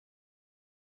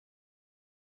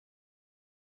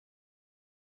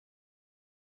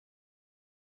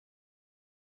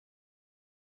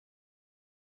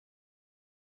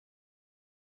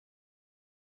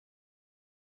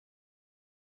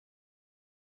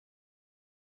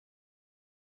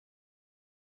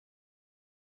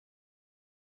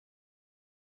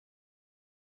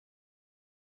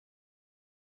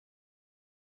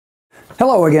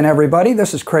Hello again, everybody.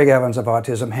 This is Craig Evans of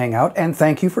Autism Hangout, and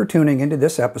thank you for tuning into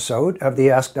this episode of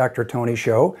the Ask Dr. Tony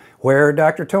show, where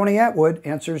Dr. Tony Atwood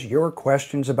answers your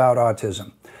questions about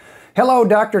autism. Hello,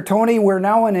 Dr. Tony. We're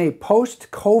now in a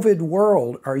post-COVID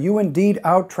world. Are you indeed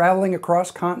out traveling across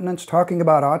continents talking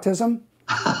about autism?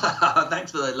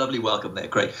 Thanks for that lovely welcome there,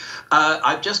 Craig.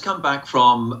 I've just come back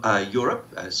from Europe,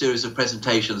 a series of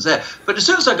presentations there. But as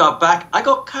soon as I got back, I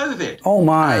got COVID. Oh,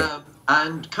 my.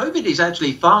 And COVID is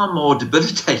actually far more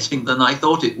debilitating than I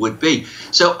thought it would be.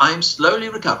 So I'm slowly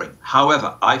recovering.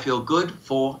 However, I feel good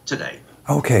for today.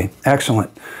 Okay,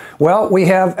 excellent. Well, we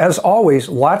have, as always,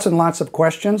 lots and lots of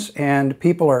questions, and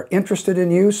people are interested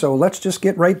in you, so let's just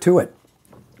get right to it.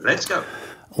 Let's go.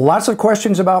 Lots of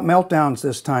questions about meltdowns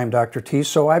this time, Dr. T,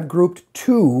 so I've grouped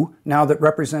two now that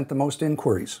represent the most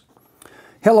inquiries.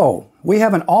 Hello, we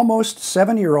have an almost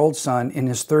 7-year-old son in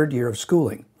his 3rd year of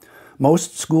schooling.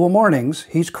 Most school mornings,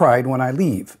 he's cried when I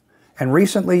leave, and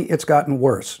recently it's gotten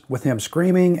worse, with him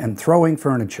screaming and throwing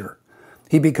furniture.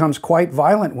 He becomes quite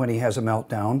violent when he has a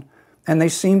meltdown, and they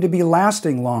seem to be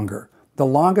lasting longer. The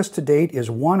longest to date is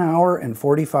 1 hour and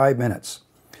 45 minutes.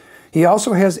 He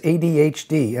also has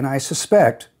ADHD, and I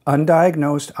suspect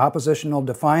undiagnosed oppositional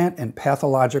defiant and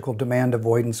pathological demand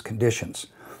avoidance conditions.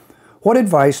 What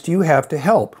advice do you have to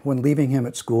help when leaving him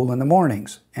at school in the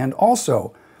mornings? And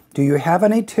also, do you have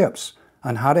any tips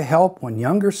on how to help when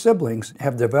younger siblings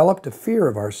have developed a fear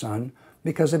of our son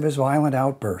because of his violent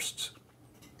outbursts?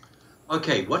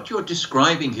 Okay, what you're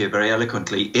describing here very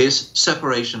eloquently is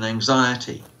separation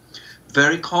anxiety.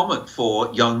 Very common for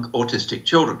young autistic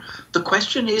children. The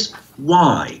question is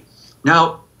why?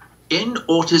 Now, in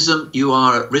autism, you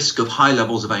are at risk of high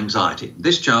levels of anxiety.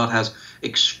 This child has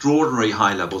extraordinary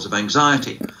high levels of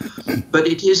anxiety. But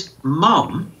it is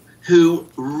mum who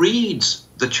reads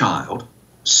the child,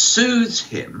 soothes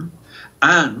him,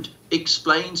 and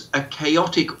explains a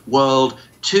chaotic world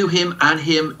to him and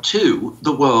him to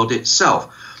the world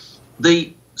itself.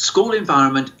 The school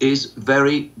environment is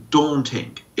very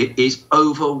daunting. It is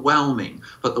overwhelming.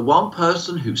 But the one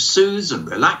person who soothes and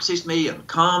relaxes me and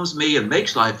calms me and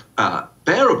makes life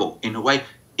bearable in a way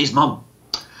is mum.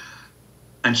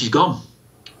 And she's gone.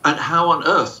 And how on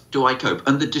earth do I cope?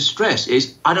 And the distress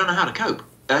is, I don't know how to cope.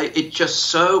 It's just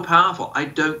so powerful. I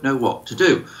don't know what to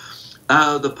do.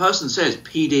 The person says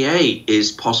PDA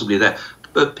is possibly there.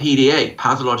 But PDA,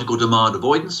 pathological demand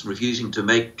avoidance, refusing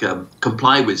to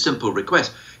comply with simple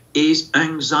requests, is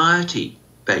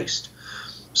anxiety-based.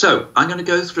 So I'm going to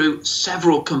go through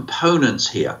several components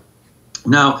here.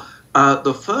 Now,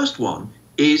 the first one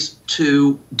is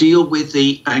to deal with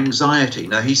the anxiety.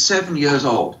 Now, he's 7 years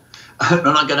old, and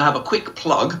I'm going to have a quick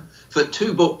plug for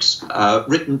 2 books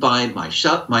written by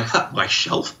myself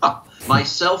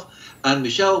and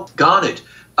Michelle Garnett.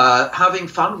 Having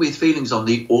Fun with Feelings on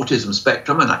the Autism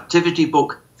Spectrum, an activity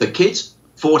book for kids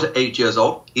 4 to 8 years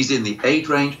old. He's in the age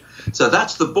range. So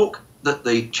that's the book that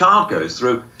the child goes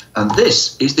through. And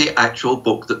this is the actual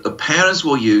book that the parents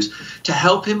will use to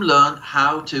help him learn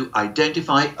how to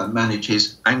identify and manage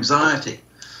his anxiety.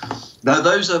 Now,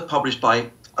 those are published by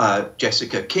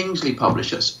Jessica Kingsley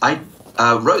Publishers. I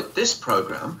wrote this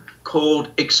program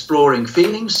called Exploring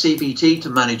Feelings, CBT to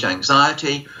Manage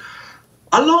Anxiety,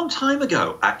 a long time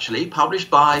ago, actually, published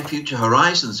by Future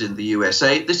Horizons in the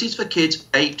USA. This is for kids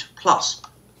 8 plus,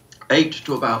 8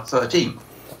 to about 13.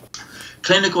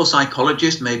 Clinical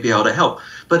psychologists may be able to help,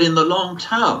 but in the long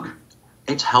term,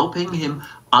 it's helping him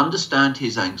understand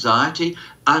his anxiety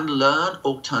and learn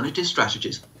alternative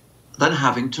strategies than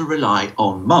having to rely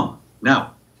on mum.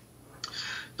 Now,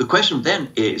 the question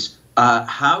then is,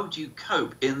 how do you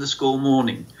cope in the school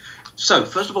morning? So,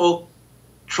 first of all,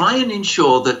 try and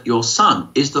ensure that your son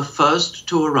is the first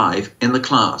to arrive in the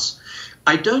class.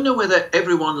 I don't know whether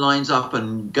everyone lines up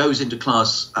and goes into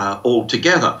class all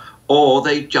together, or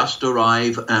they just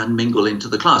arrive and mingle into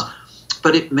the class.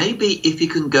 But it may be if you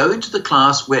can go into the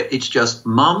class where it's just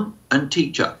mum and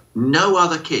teacher, no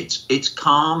other kids, it's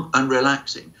calm and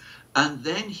relaxing. And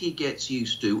then he gets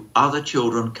used to other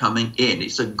children coming in.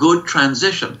 It's a good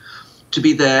transition to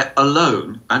be there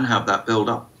alone and have that build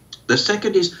up. The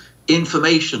second is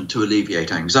information to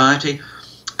alleviate anxiety,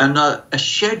 and a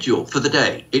schedule for the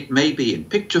day. It may be in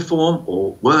picture form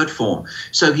or word form,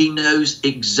 so he knows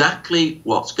exactly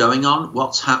what's going on,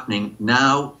 what's happening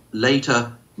now,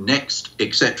 later, next,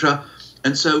 etc.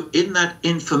 And so in that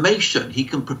information, he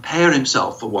can prepare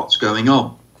himself for what's going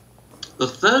on. The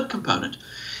third component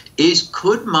is,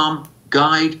 could mum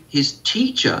guide his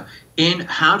teacher in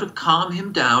how to calm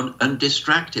him down and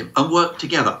distract him and work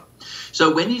together?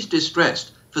 So when he's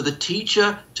distressed, for the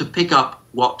teacher to pick up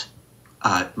what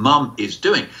mum is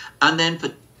doing, and then for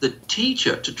the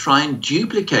teacher to try and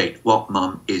duplicate what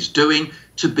mum is doing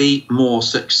to be more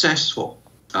successful.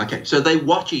 Okay, so they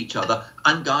watch each other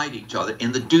and guide each other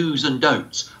in the do's and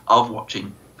don'ts of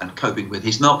watching and coping with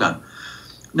his meltdown.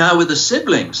 Now, with the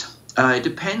siblings, it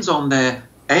depends on their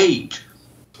age,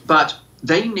 but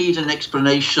they need an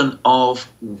explanation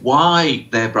of why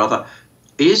their brother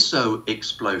is so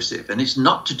explosive. And it's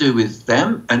not to do with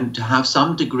them, and to have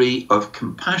some degree of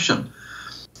compassion,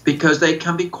 because they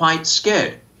can be quite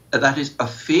scared. That is a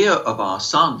fear of our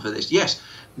son for this. Yes,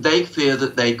 they fear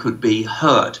that they could be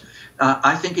hurt.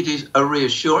 I think it is a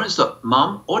reassurance that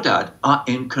mum or dad are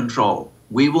in control.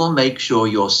 We will make sure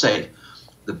you're safe.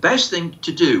 The best thing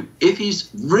to do, if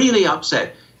he's really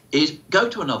upset, is go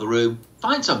to another room,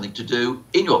 find something to do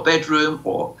in your bedroom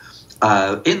or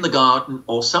in the garden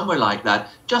or somewhere like that,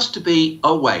 just to be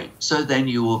away. So then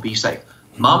you will be safe.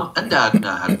 Mum and dad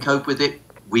know how to cope with it.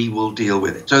 We will deal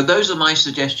with it. So those are my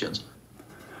suggestions.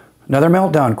 Another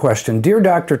meltdown question. Dear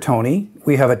Dr. Tony,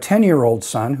 we have a 10-year-old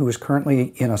son who is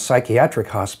currently in a psychiatric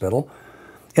hospital.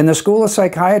 In the School of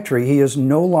Psychiatry, he is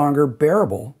no longer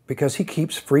bearable because he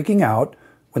keeps freaking out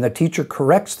when the teacher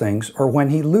corrects things or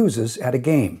when he loses at a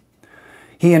game.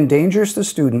 He endangers the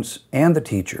students and the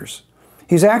teachers.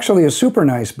 He's actually a super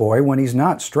nice boy when he's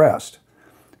not stressed.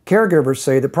 Caregivers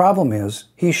say the problem is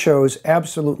he shows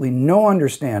absolutely no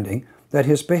understanding that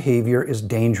his behavior is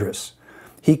dangerous.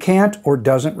 He can't or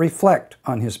doesn't reflect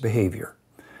on his behavior.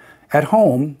 At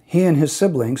home, he and his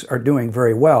siblings are doing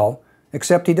very well,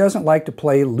 except he doesn't like to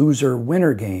play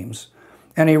loser-winner games,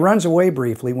 and he runs away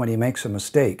briefly when he makes a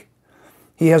mistake.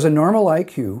 He has a normal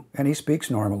IQ, and he speaks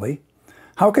normally.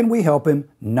 How can we help him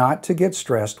not to get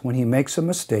stressed when he makes a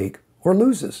mistake or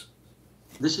loses?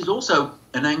 This is also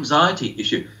an anxiety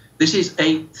issue. This is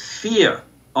a fear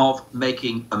of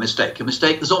making a mistake. A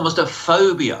mistake, there's almost a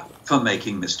phobia for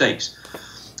making mistakes.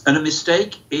 And a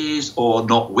mistake is, or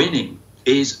not winning,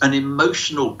 is an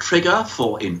emotional trigger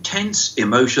for intense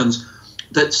emotions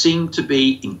that seem to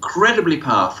be incredibly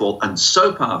powerful, and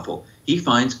so powerful he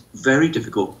finds very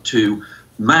difficult to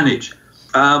manage.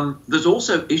 There's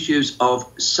also issues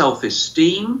of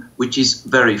self-esteem, which is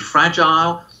very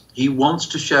fragile. He wants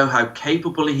to show how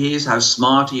capable he is, how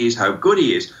smart he is, how good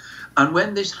he is. And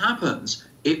when this happens,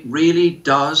 it really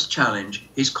does challenge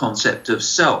his concept of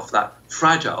self, that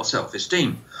fragile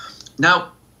self-esteem.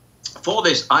 Now, for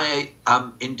this, I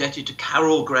am indebted to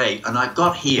Carol Gray, and I've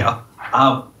got here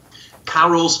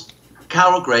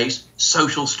Carol Gray's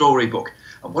social storybook.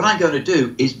 And what I'm going to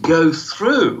do is go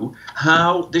through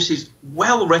how this is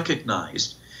well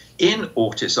recognized in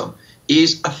autism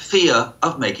is a fear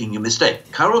of making a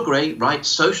mistake. Carol Gray writes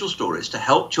social stories to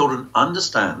help children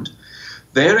understand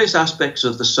various aspects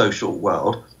of the social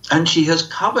world, and she has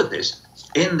covered this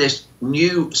in this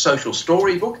new social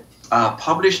storybook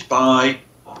published by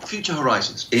Future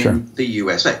Horizons in the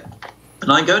USA.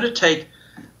 And I'm going to take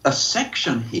a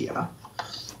section here,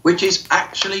 which is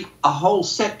actually a whole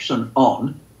section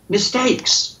on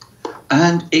mistakes.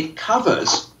 And it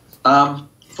covers,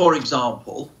 for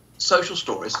example, social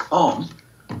stories on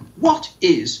what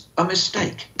is a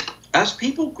mistake. As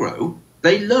people grow,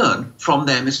 they learn from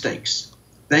their mistakes.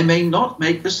 They may not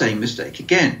make the same mistake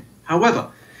again. However,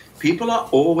 people are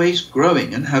always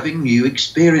growing and having new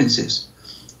experiences.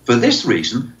 For this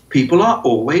reason, people are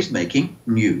always making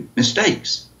new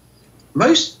mistakes.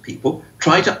 Most people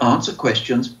try to answer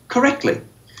questions correctly.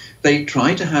 They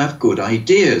try to have good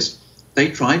ideas. They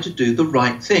try to do the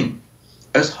right thing.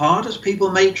 As hard as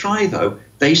people may try, though,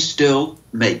 they still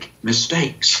make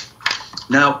mistakes.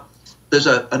 Now, there's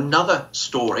another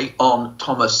story on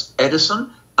Thomas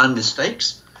Edison and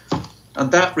mistakes,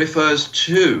 and that refers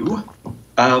to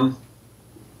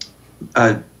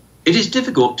it is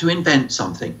difficult to invent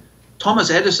something. Thomas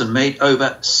Edison made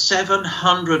over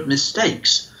 700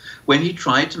 mistakes when he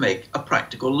tried to make a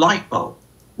practical light bulb.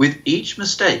 With each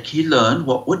mistake, he learned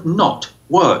what would not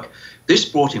work. This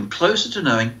brought him closer to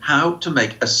knowing how to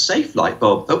make a safe light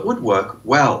bulb that would work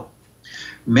well.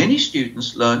 Many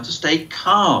students learn to stay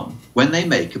calm when they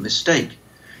make a mistake.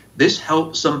 This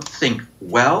helps them think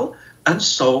well and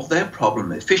solve their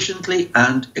problem efficiently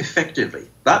and effectively.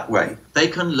 That way, they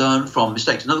can learn from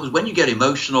mistakes. In other words, when you get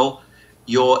emotional,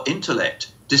 your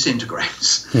intellect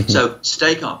disintegrates. So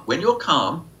stay calm. When you're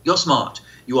calm, you're smart.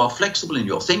 You are flexible in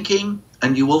your thinking,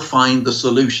 and you will find the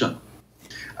solution.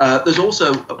 There's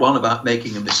also one about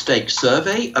making a mistake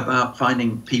survey, about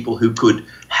finding people who could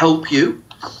help you.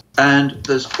 And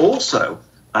there's also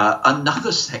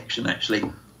another section, actually,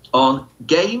 on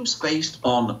games based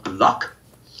on luck.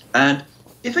 And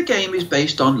if a game is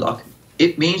based on luck,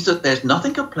 it means that there's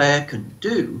nothing a player can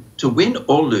do to win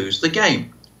or lose the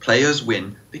game. players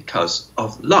win because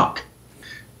of luck.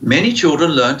 Many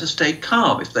children learn to stay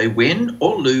calm if they win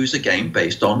or lose a game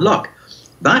based on luck.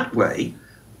 That way,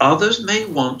 others may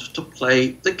want to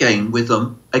play the game with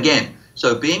them again.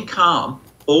 So being calm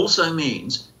also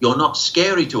means you're not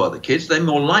scary to other kids. They're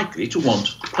more likely to want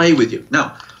to play with you.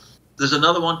 Now, there's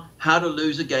another one, how to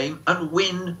lose a game and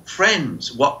win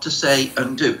friends, what to say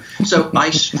and do. So I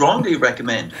strongly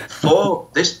recommend for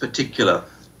this particular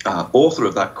author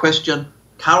of that question,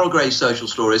 Carol Gray's Social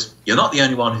Stories. You're not the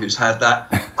only one who's had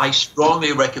that. I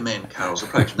strongly recommend Carol's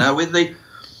approach. Now, with the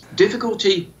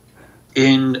difficulty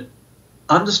in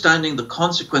understanding the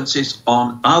consequences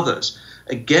on others,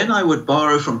 again, I would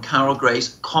borrow from Carol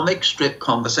Gray's comic strip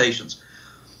conversations.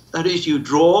 That is, you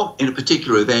draw in a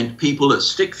particular event people as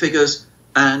stick figures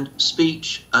and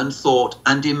speech and thought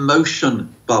and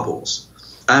emotion bubbles.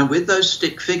 And with those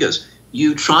stick figures,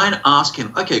 you try and ask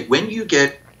him, okay, when you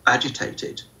get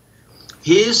agitated,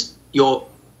 here's your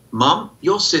mum,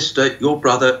 your sister, your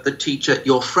brother, the teacher,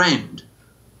 your friend.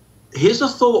 Here's a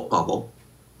thought bubble.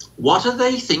 What are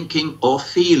they thinking or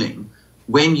feeling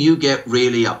when you get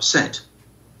really upset?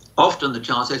 Often the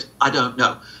child says, I don't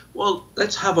know. Well,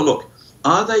 let's have a look.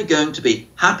 Are they going to be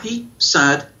happy,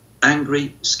 sad,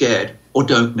 angry, scared, or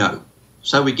don't know?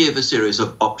 So we give a series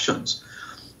of options.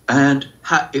 And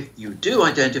if you do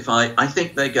identify, I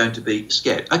think they're going to be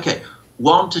scared. Okay,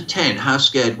 1 to 10, how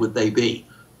scared would they be?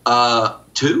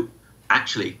 2?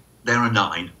 Actually, they're a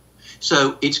 9.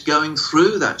 So it's going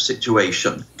through that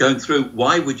situation, going through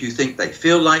why would you think they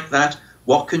feel like that?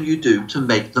 What can you do to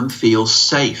make them feel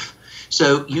safe?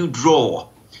 So you draw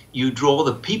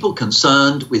the people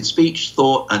concerned with speech,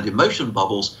 thought, and emotion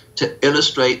bubbles to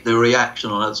illustrate the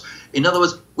reaction on others. In other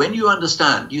words, when you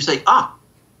understand, you say,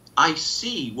 I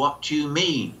see what you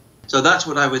mean. So that's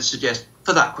what I would suggest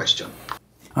for that question.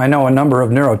 I know a number of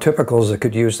neurotypicals that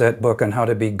could use that book on how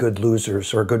to be good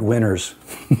losers or good winners.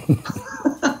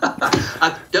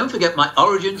 Don't forget, my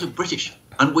origins are British,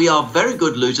 and we are very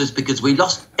good losers because we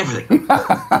lost everything.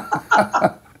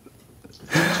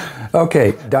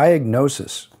 Okay,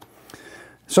 diagnosis.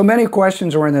 So many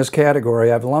questions are in this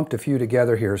category. I've lumped a few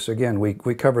together here, so again, we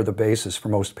cover the basis for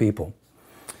most people.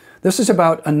 This is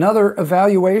about another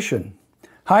evaluation.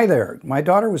 Hi there, my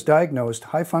daughter was diagnosed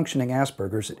high-functioning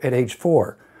Asperger's at age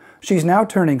 4. She's now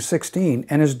turning 16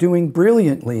 and is doing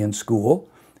brilliantly in school,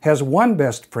 has one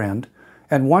best friend,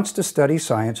 and wants to study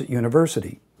science at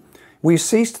university. We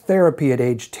ceased therapy at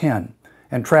age 10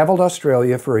 and traveled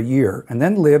Australia for a year and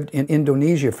then lived in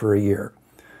Indonesia for a year.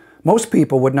 Most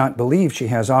people would not believe she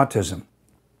has autism.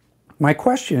 My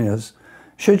question is,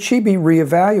 should she be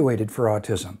reevaluated for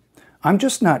autism? I'm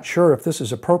just not sure if this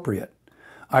is appropriate.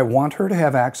 I want her to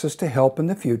have access to help in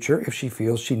the future if she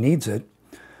feels she needs it,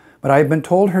 but I have been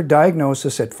told her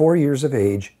diagnosis at 4 years of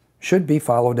age should be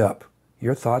followed up.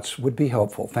 Your thoughts would be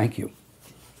helpful. Thank you.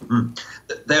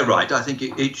 They're right. I think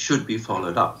it should be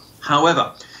followed up.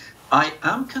 However, I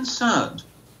am concerned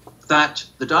that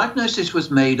the diagnosis was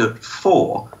made at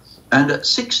 4 and at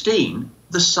 16,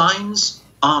 the signs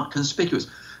aren't conspicuous.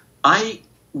 I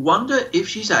wonder if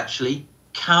she's actually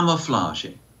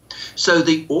camouflaging. So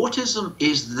the autism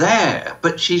is there,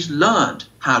 but she's learned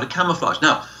how to camouflage.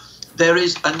 Now, there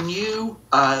is a new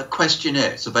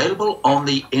questionnaire. It's available on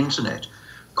the internet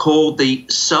called the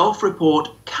Self-Report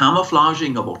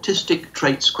Camouflaging of Autistic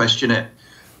Traits Questionnaire,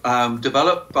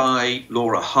 developed by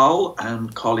Laura Hull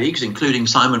and colleagues, including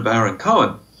Simon Barron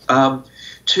Cohen,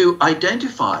 to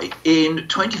identify in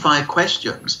 25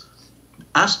 questions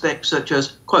aspects such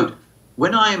as, quote,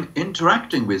 when I am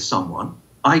interacting with someone,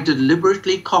 I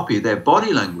deliberately copy their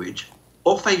body language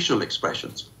or facial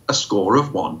expressions, a score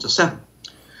of 1 to 7.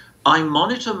 I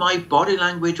monitor my body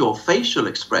language or facial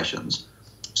expressions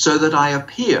so that I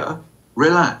appear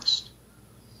relaxed.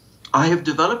 I have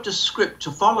developed a script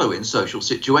to follow in social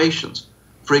situations.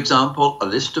 For example, a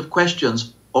list of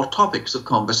questions or topics of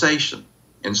conversation.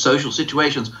 In social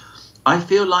situations, I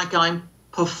feel like I'm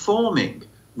performing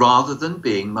rather than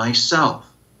being myself.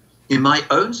 In my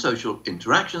own social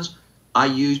interactions, I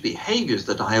use behaviors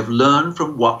that I have learned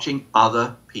from watching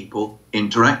other people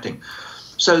interacting.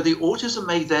 So the autism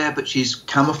may be there, but she's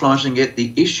camouflaging it.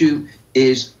 The issue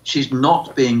is she's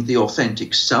not being the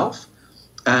authentic self,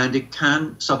 and it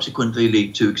can subsequently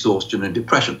lead to exhaustion and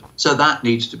depression. So that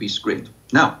needs to be screened.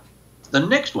 Now, the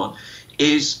next one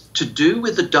is to do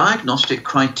with the diagnostic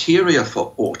criteria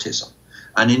for autism.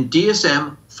 And in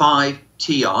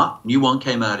DSM-5-TR, new one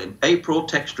came out in April,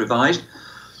 text revised,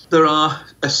 there are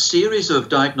a series of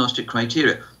diagnostic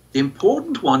criteria. The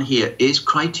important one here is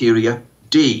criteria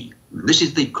D. This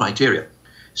is the criteria.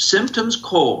 Symptoms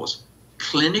cause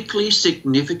clinically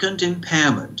significant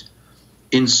impairment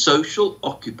in social,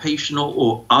 occupational,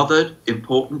 or other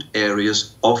important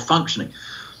areas of functioning.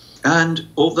 And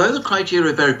although the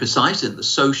criteria are very precise in the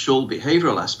social,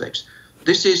 behavioral aspects,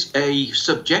 this is a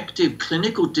subjective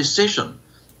clinical decision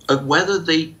of whether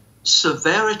the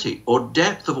severity or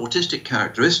depth of autistic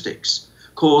characteristics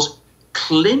cause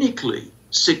clinically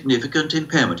significant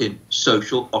impairment in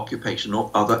social, occupational,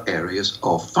 or other areas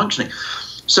of functioning.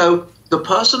 So the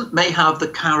person may have the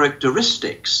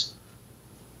characteristics,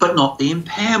 but not the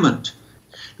impairment.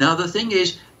 Now, the thing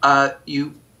is,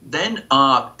 you then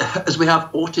are, as we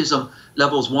have autism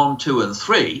levels 1, 2, and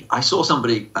 3, I saw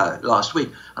somebody last week,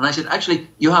 and I said, actually,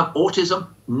 you have autism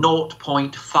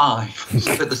 0.5.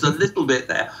 So there's a little bit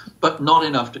there, but not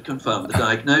enough to confirm the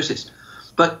diagnosis.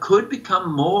 But could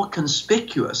become more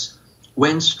conspicuous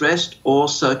when stressed or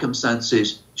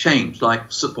circumstances change,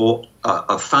 like support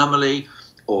of family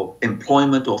or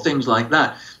employment or things like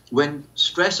that. When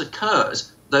stress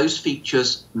occurs, those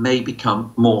features may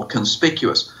become more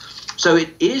conspicuous. So it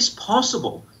is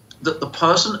possible that the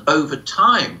person over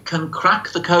time can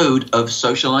crack the code of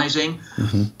socializing,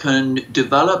 can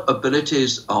develop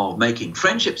abilities of making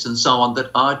friendships and so on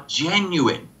that are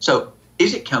genuine. So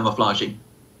is it camouflaging?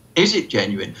 Is it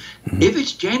genuine? If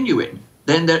it's genuine,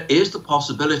 then there is the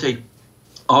possibility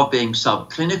of being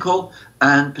subclinical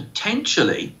and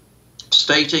potentially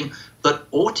stating that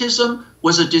autism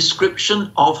was a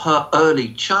description of her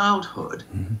early childhood,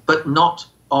 but not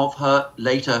of her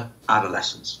later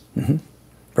adolescence.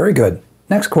 Very good.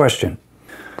 Next question.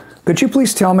 Could you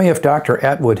please tell me if Dr.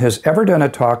 Atwood has ever done a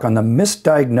talk on the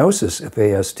misdiagnosis of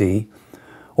ASD,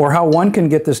 or how one can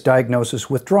get this diagnosis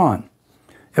withdrawn?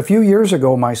 A few years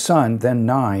ago, my son, then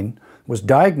 9, was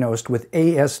diagnosed with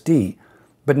ASD,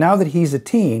 but now that he's a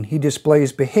teen, he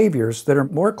displays behaviors that are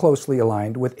more closely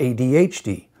aligned with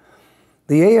ADHD.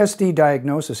 The ASD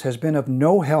diagnosis has been of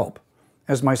no help,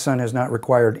 as my son has not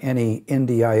required any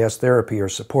NDIS therapy or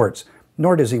supports,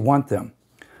 nor does he want them.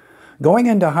 Going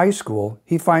into high school,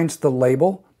 he finds the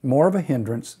label more of a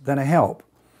hindrance than a help,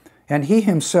 and he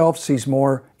himself sees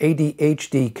more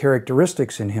ADHD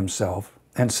characteristics in himself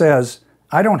and says,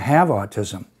 "I don't have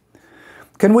autism."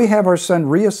 Can we have our son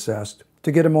reassessed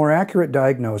to get a more accurate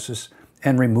diagnosis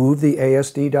and remove the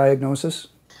ASD diagnosis?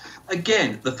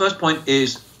 Again, the first point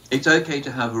is it's okay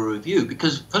to have a review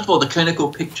because, first of all, the clinical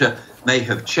picture may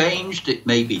have changed. It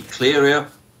may be clearer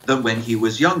than when he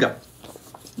was younger.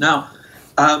 Now,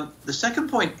 the second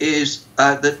point is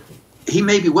that he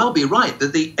may well be right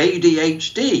that the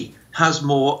ADHD has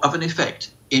more of an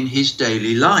effect in his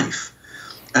daily life.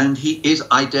 And he is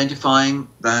identifying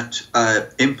that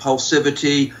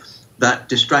impulsivity, that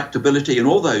distractibility, and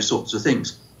all those sorts of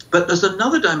things. But there's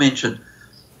another dimension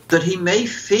that he may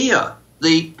fear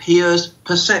the peers'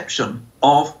 perception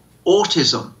of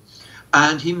autism.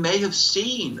 And he may have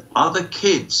seen other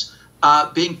kids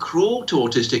being cruel to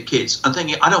autistic kids and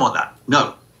thinking, I don't want that.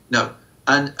 No, no.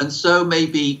 And so may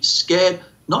be scared,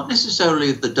 not necessarily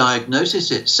of the diagnosis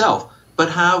itself, but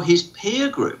how his peer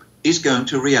group is going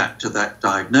to react to that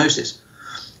diagnosis.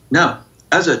 Now,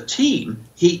 as a teen,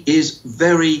 he is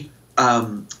very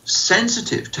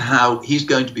sensitive to how he's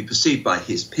going to be perceived by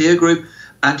his peer group,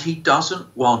 and he doesn't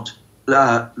want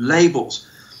labels.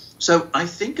 So I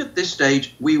think at this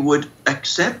stage we would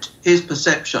accept his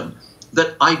perception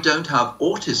that I don't have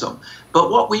autism, but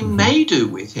what we may do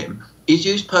with him is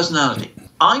use personality.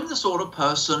 I'm the sort of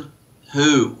person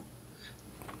who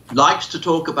likes to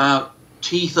talk about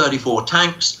T-34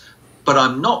 tanks, but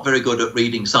I'm not very good at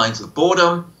reading signs of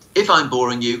boredom. If I'm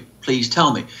boring you, please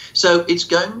tell me. So it's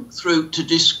going through to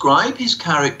describe his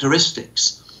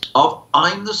characteristics of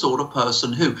I'm the sort of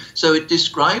person who. So it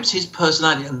describes his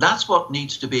personality, and that's what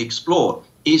needs to be explored,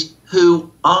 is who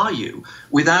are you,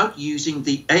 without using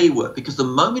the A word, because the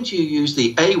moment you use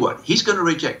the A word, he's going to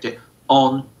reject it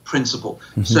on principle.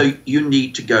 So you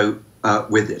need to go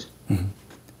with it.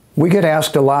 We get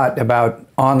asked a lot about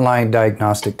online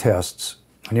diagnostic tests.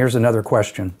 And here's another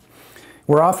question.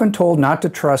 We're often told not to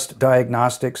trust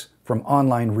diagnostics from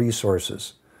online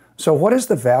resources. So what is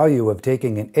the value of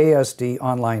taking an ASD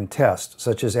online test,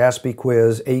 such as ASPE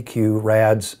quiz, AQ,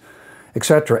 RADS,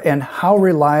 etc., and how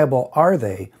reliable are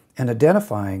they in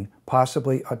identifying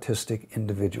possibly autistic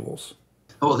individuals?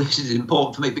 Oh, this is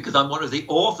important for me because I'm one of the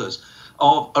authors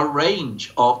of a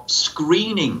range of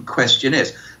screening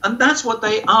questionnaires. And that's what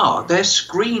they are. They're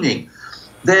screening.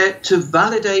 They're to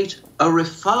validate a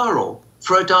referral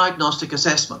for a diagnostic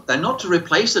assessment. They're not to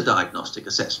replace a diagnostic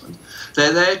assessment.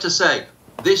 They're there to say,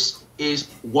 this is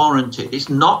warranted. It's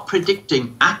not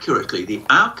predicting accurately the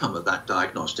outcome of that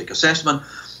diagnostic assessment,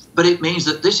 but it means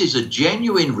that this is a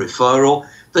genuine referral,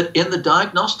 that in the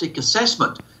diagnostic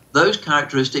assessment, those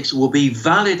characteristics will be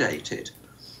validated.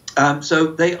 So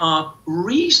they are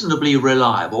reasonably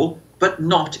reliable, but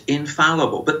not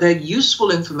infallible. But they're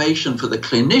useful information for the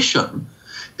clinician,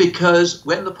 because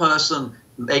when the person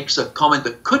makes a comment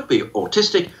that could be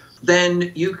autistic,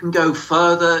 then you can go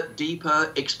further,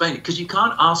 deeper, explain it. Because you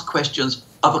can't ask questions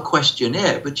of a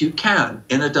questionnaire, but you can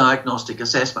in a diagnostic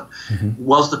assessment. Mm-hmm.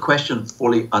 Was the question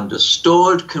fully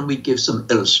understood? Can we give some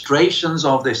illustrations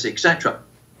of this, etc.?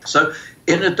 So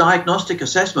in a diagnostic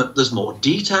assessment, there's more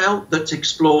detail that's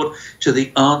explored to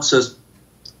the answers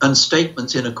and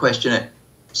statements in a questionnaire.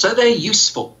 So they're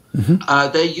useful.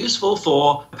 Mm-hmm. They're useful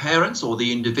for parents or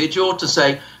the individual to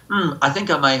say, I think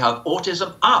I may have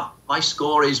autism. My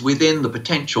score is within the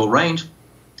potential range.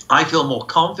 I feel more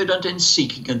confident in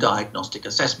seeking a diagnostic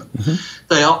assessment. Mm-hmm.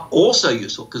 They are also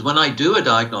useful because when I do a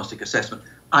diagnostic assessment,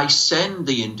 I send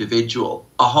the individual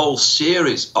a whole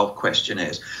series of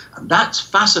questionnaires. And that's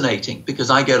fascinating because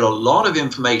I get a lot of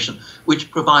information which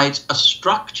provides a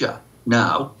structure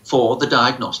now for the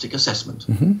diagnostic assessment.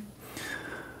 Mm-hmm.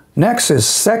 Next is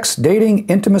sex, dating,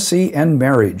 intimacy, and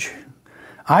marriage.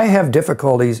 I have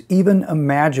difficulties even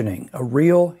imagining a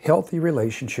real, healthy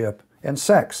relationship and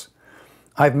sex.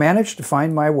 I've managed to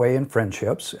find my way in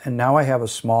friendships, and now I have a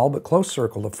small but close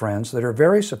circle of friends that are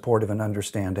very supportive and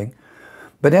understanding.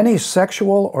 But any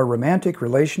sexual or romantic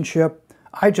relationship,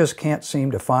 I just can't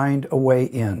seem to find a way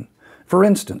in. For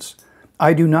instance,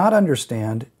 I do not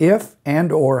understand if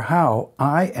and or how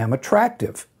I am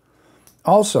attractive.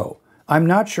 Also, I'm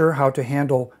not sure how to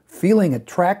handle feeling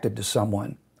attracted to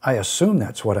someone. I assume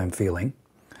that's what I'm feeling.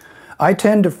 I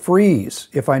tend to freeze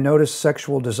if I notice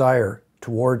sexual desire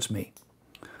towards me.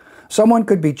 Someone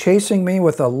could be chasing me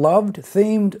with a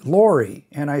loved-themed lorry,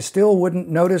 and I still wouldn't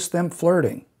notice them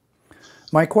flirting.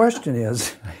 My question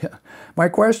is,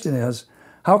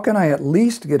 how can I at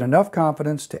least get enough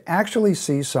confidence to actually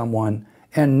see someone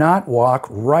and not walk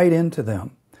right into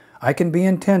them? I can be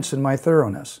intense in my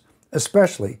thoroughness,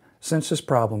 especially since this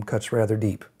problem cuts rather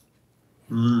deep.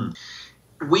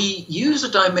 We use a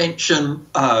dimension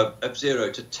of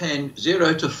 0 to 10.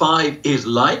 0 to 5 is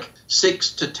like,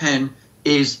 6 to 10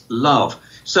 is love.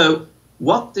 So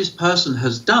what this person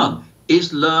has done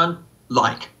is learn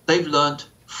like. They've learned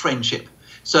friendship.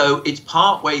 So it's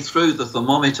part way through the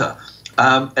thermometer.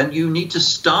 And you need to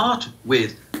start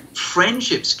with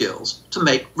friendship skills to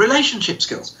make relationship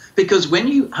skills. Because when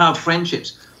you have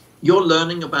friendships, you're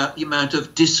learning about the amount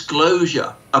of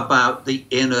disclosure about the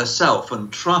inner self,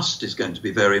 and trust is going to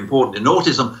be very important. In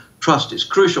autism, trust is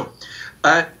crucial.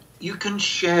 You can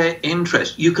share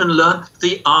interest. You can learn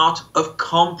the art of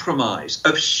compromise,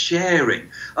 of sharing,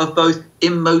 of both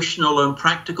emotional and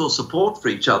practical support for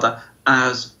each other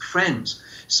as friends.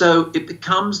 So it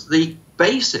becomes the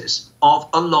basis of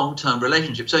a long-term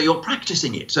relationship. So you're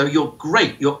practicing it. So you're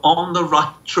great. You're on the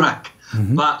right track.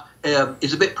 Mm-hmm. But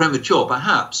it's a bit premature,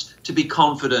 perhaps, to be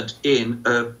confident in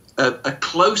a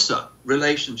closer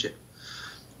relationship.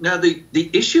 Now, the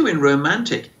issue in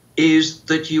romantic is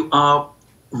that you are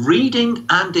reading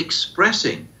and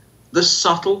expressing the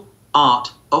subtle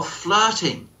art of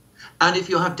flirting. And if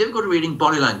you have difficulty reading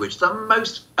body language, the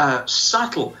most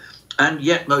subtle and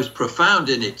yet most profound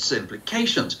in its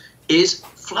implications is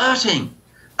flirting.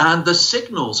 And the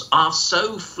signals are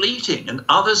so fleeting, and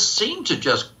others seem to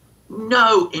just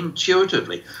know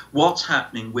intuitively what's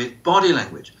happening with body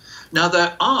language. Now,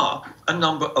 there are a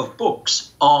number of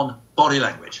books on body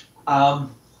language.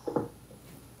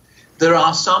 There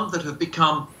are some that have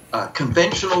become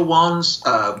conventional ones.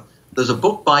 There's a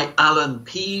book by Alan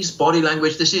Pease, Body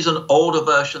Language. This is an older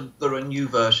version. There are new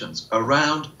versions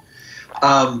around.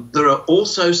 There are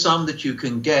also some that you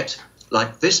can get,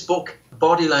 like this book,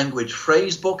 Body Language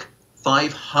Phrase Book,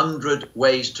 500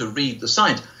 Ways to Read the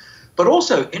Signs. But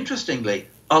also, interestingly,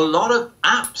 a lot of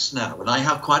apps now, and I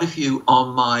have quite a few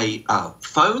on my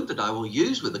phone that I will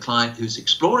use with a client who's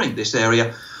exploring this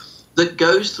area, that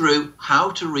goes through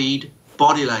how to read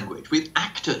body language with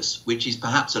actors, which is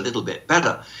perhaps a little bit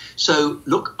better. So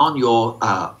look on your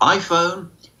iPhone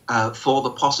for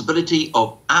the possibility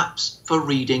of apps for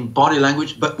reading body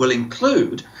language, but will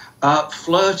include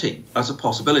flirting as a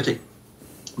possibility.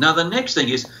 Now, the next thing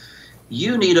is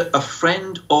you need a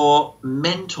friend or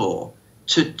mentor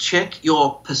to check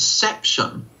your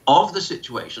perception of the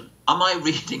situation. Am I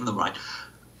reading them right?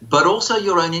 But also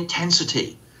your own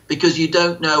intensity, because you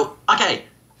don't know, okay,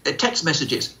 text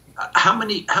messages, how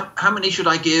many should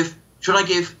I give? Should I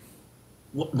give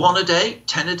 1 a day,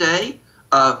 10 a day,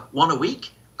 1 a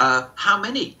week? How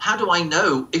many? How do I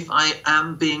know if I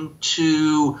am being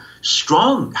too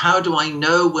strong? How do I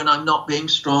know when I'm not being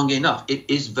strong enough? It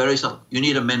is very subtle. You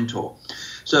need a mentor.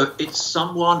 So it's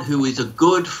someone who is a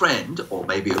good friend or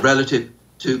maybe a relative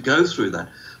to go through that.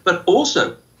 But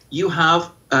also you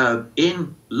have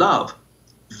in love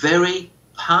very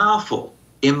powerful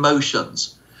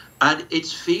emotions, and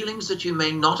it's feelings that you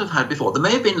may not have had before. There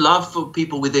may have been love for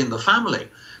people within the family,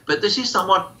 but this is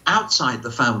someone outside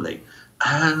the family.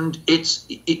 And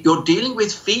you're dealing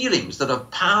with feelings that are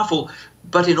powerful,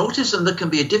 but in autism there can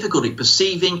be a difficulty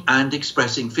perceiving and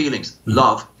expressing feelings.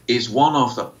 Love is one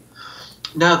of them.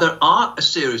 Now, there are a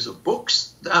series of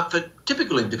books for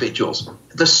typical individuals.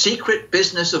 The Secret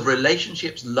Business of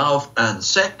Relationships, Love and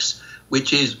Sex,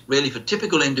 which is really for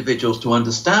typical individuals to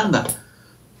understand that.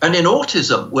 And in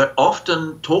autism, we're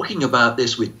often talking about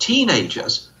this with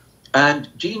teenagers. And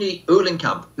Jeannie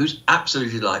Uhlenkamp, who's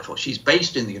absolutely delightful, she's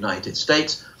based in the United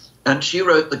States, and she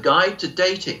wrote The Guide to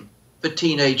Dating for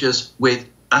Teenagers with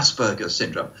Asperger's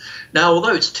Syndrome. Now,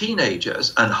 although it's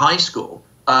teenagers and high school,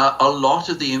 a lot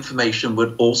of the information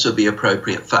would also be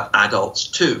appropriate for adults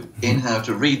too, in how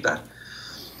to read that.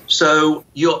 So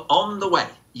you're on the way.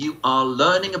 You are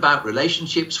learning about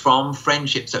relationships from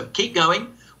friendship. So keep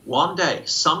going. One day,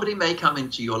 somebody may come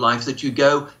into your life that you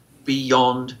go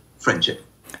beyond friendship.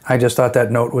 I just thought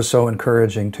that note was so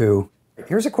encouraging too.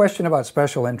 Here's a question about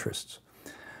special interests.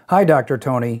 Hi, Dr.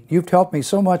 Tony. You've helped me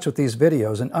so much with these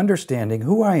videos in understanding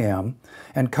who I am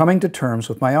and coming to terms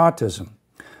with my autism.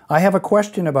 I have a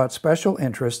question about special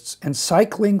interests and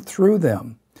cycling through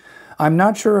them. I'm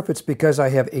not sure if it's because I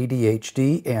have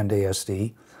ADHD and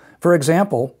ASD. For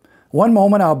example, one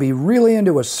moment I'll be really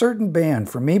into a certain band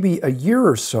for maybe a year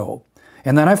or so,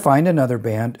 and then I find another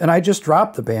band and I just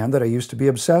drop the band that I used to be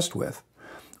obsessed with.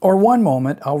 Or one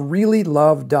moment I'll really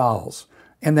love dolls,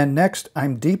 and then next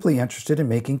I'm deeply interested in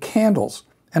making candles,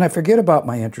 and I forget about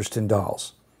my interest in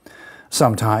dolls.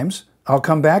 Sometimes I'll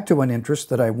come back to an interest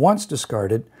that I once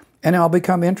discarded, and I'll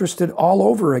become interested all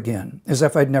over again, as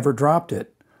if I'd never dropped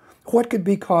it. What could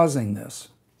be causing this?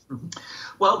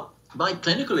 Well, my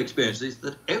clinical experience is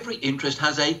that every interest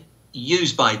has a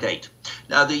use-by date.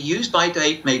 Now, the use-by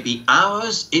date may be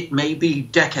hours, it may be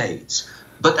decades,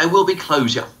 but there will be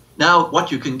closure. Now,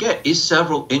 what you can get is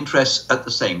several interests at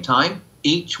the same time,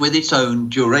 each with its own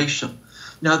duration.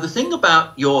 Now, the thing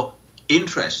about your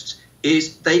interests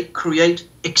is they create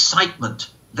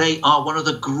excitement. They are one of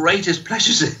the greatest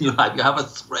pleasures in your life. You have a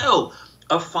thrill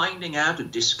of finding out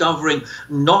and discovering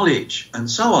knowledge and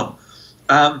so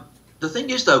on. The thing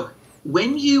is, though,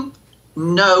 when you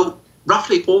know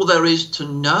roughly all there is to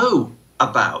know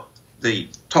about the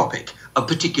topic, a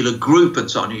particular group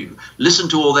and so on, you listen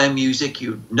to all their music,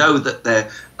 you know that they're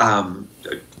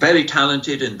very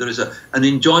talented and there is an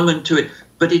enjoyment to it,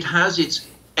 but it has its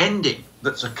ending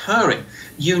that's occurring.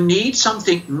 You need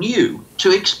something new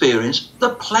to experience the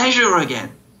pleasure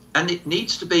again. And it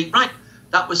needs to be, right,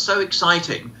 that was so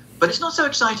exciting, but it's not so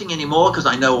exciting anymore because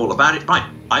I know all about it. Right,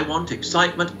 I want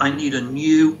excitement, I need a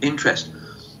new interest.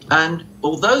 And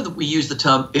although that we use the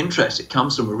term interest, it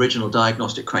comes from original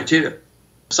diagnostic criteria.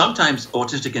 Sometimes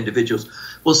autistic individuals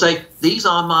will say, these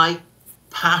are my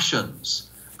passions.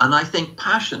 And I think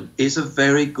passion is a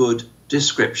very good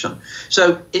description.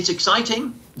 So it's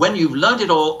exciting. When you've learned it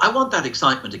all, I want that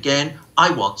excitement again.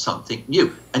 I want something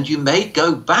new. And you may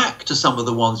go back to some of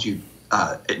the ones you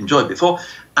enjoyed before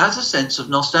as a sense of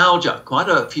nostalgia. Quite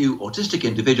a few autistic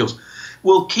individuals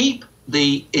will keep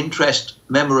the interest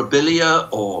memorabilia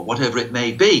or whatever it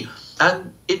may be,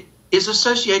 and it is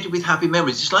associated with happy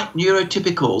memories. It's like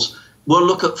neurotypicals will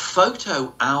look at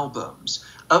photo albums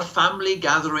of family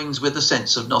gatherings with a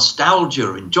sense of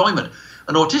nostalgia, enjoyment.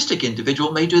 An autistic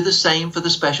individual may do the same for the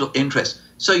special interest.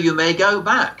 So you may go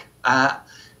back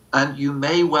and you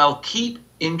may well keep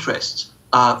interests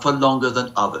for longer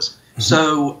than others.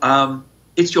 So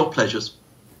it's your pleasures.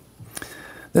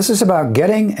 This is about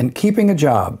getting and keeping a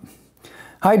job.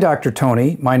 Hi, Dr.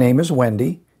 Tony. My name is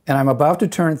Wendy, and I'm about to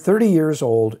turn 30 years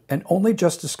old and only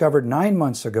just discovered 9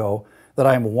 months ago that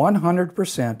I'm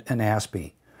 100% an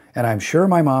Aspie, and I'm sure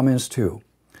my mom is too.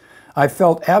 I've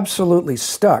felt absolutely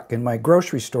stuck in my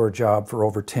grocery store job for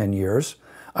over 10 years.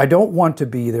 I don't want to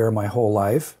be there my whole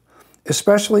life,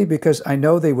 especially because I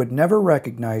know they would never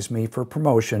recognize me for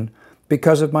promotion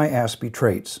because of my Aspie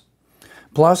traits.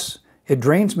 Plus, it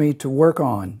drains me to work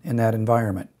on in that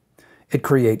environment. It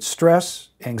creates stress,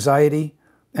 anxiety,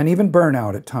 and even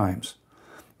burnout at times.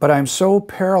 But I'm so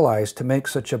paralyzed to make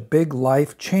such a big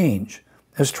life change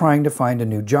as trying to find a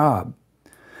new job.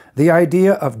 The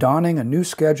idea of donning a new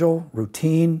schedule,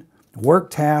 routine, work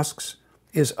tasks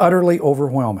is utterly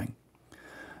overwhelming.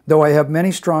 Though I have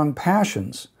many strong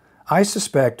passions, I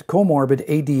suspect comorbid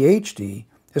ADHD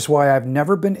is why I've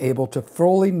never been able to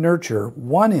fully nurture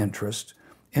one interest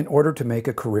in order to make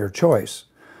a career choice.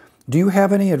 Do you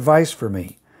have any advice for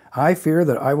me? I fear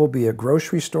that I will be a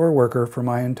grocery store worker for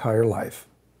my entire life.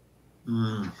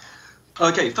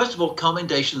 Okay, first of all,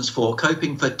 commendations for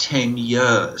coping for 10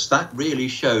 years. That really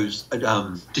shows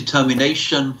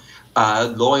determination,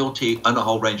 loyalty, and a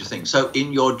whole range of things. So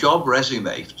in your job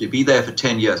resume, to be there for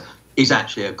 10 years is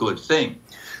actually a good thing.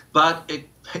 But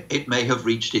it may have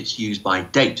reached its use-by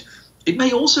date. It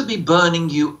may also be burning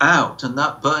you out, and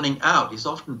that burning out is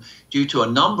often due to a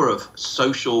number of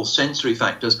social sensory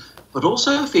factors, but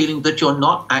also a feeling that you're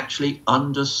not actually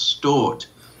understood,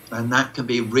 and that can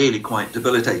be really quite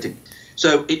debilitating.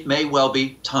 So it may well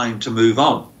be time to move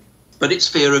on, but it's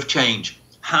fear of change.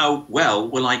 How well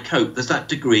will I cope? There's that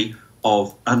degree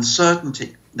of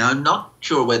uncertainty. Now, I'm not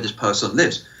sure where this person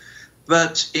lives,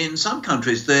 but in some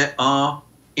countries there are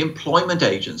employment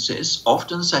agencies,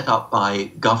 often set up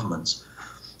by governments.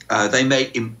 They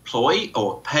may employ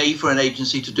or pay for an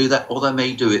agency to do that, or they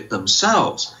may do it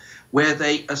themselves, where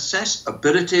they assess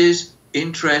abilities,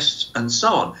 interests, and so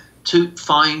on to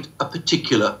find a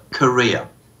particular career.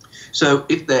 So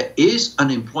if there is an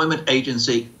employment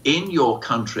agency in your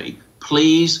country,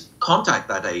 please contact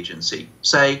that agency.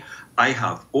 Say, I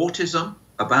have autism,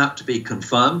 about to be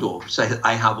confirmed, or say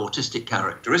I have autistic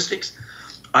characteristics.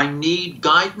 I need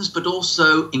guidance, but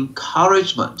also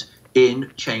encouragement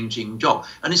in changing job.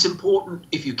 And it's important,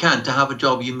 if you can, to have a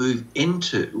job you move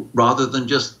into rather than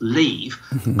just leave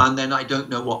and then I don't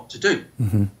know what to do.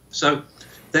 So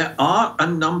there are a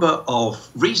number of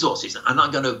resources, and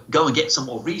I'm going to go and get some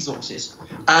more resources.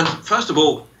 And first of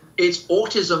all, it's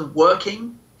Autism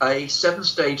Working, a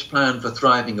 7-stage plan for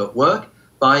thriving at work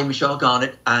by Michelle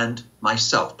Garnett and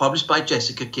myself, published by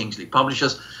Jessica Kingsley,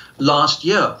 publishers last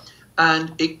year.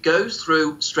 And it goes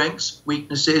through strengths,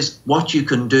 weaknesses, what you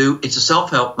can do. It's a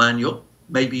self-help manual.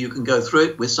 Maybe you can go through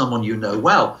it with someone you know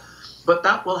well. But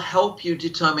that will help you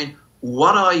determine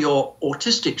what are your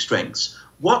autistic strengths.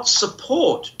 What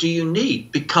support do you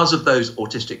need because of those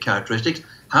autistic characteristics?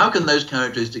 How can those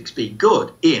characteristics be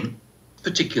good in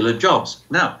particular jobs?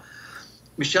 Now,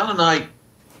 Michelle and I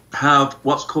have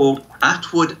what's called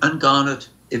Atwood and Garnett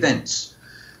events.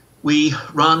 We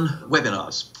run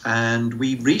webinars, and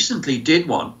we recently did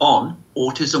one on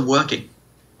Autism Working,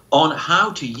 on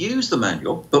how to use the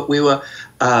manual, but we were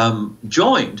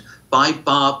joined by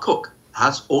Barb Cook,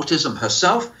 has autism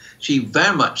herself. She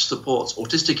very much supports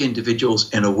autistic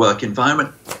individuals in a work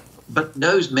environment, but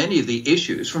knows many of the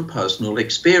issues from personal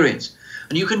experience.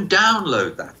 And you can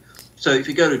download that. So if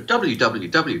you go to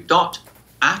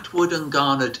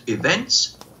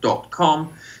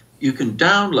www.atwoodandgarnettevents.com, you can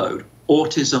download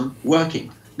Autism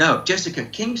Working. Now, Jessica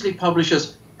Kingsley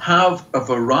publishers have a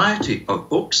variety of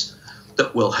books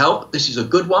that will help. This is a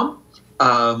good one.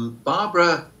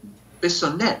 Barbara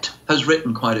Bissonnette has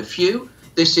written quite a few.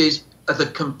 This is the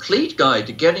complete guide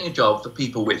to getting a job for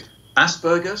people with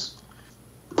Asperger's.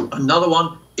 Another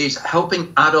one is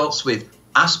helping adults with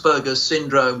Asperger's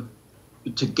syndrome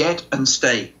to get and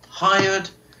stay hired.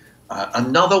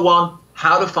 Another one,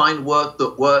 how to find work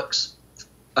that works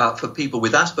for people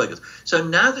with Asperger's. So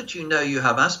now that you know you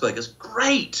have Asperger's,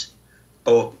 great,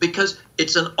 because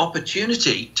it's an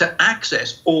opportunity to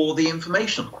access all the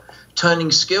information,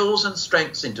 turning skills and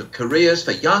strengths into careers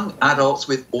for young adults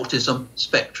with autism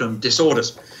spectrum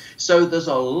disorders. So there's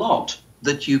a lot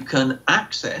that you can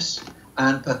access,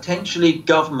 and potentially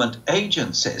government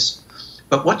agencies.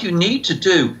 But what you need to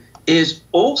do is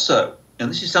also, and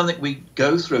this is something we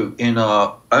go through in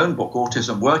our own book,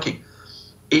 Autism Working,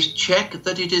 is check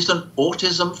that it is an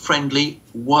autism-friendly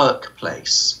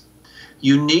workplace.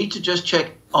 You need to just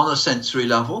check on a sensory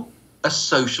level, a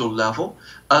social level,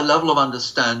 a level of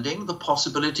understanding, the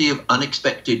possibility of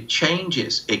unexpected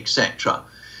changes, etc.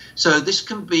 So this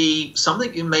can be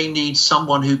something you may need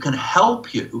someone who can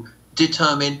help you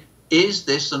determine, is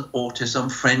this an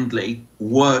autism-friendly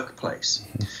workplace?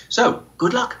 So,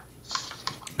 good luck.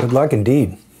 Good luck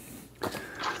indeed.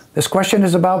 This question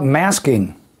is about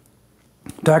masking.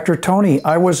 Dr. Tony,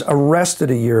 I was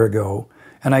arrested a year ago,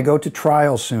 and I go to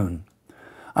trial soon.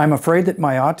 I'm afraid that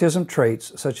my autism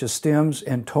traits, such as stims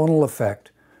and tonal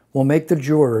effect, will make the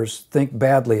jurors think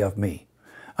badly of me.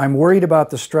 I'm worried about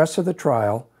the stress of the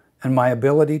trial and my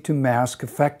ability to mask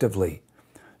effectively.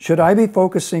 Should I be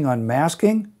focusing on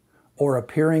masking or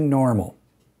appearing normal?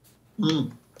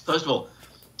 First of all,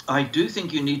 I do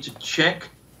think you need to check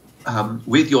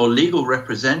with your legal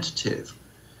representative,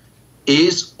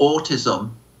 is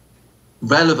autism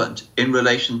relevant in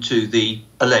relation to the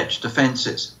alleged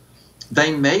offences?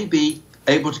 They may be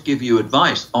able to give you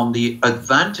advice on the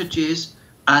advantages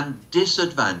and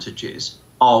disadvantages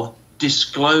of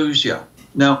disclosure.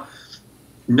 Now,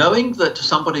 knowing that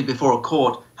somebody before a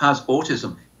court has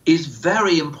autism is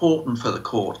very important for the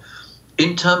court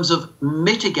in terms of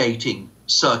mitigating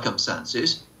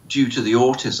circumstances due to the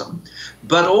autism,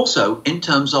 but also in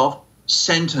terms of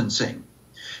sentencing.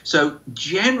 So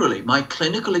generally, my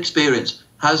clinical experience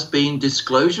has been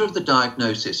disclosure of the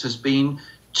diagnosis has been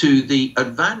to the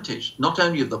advantage not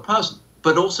only of the person,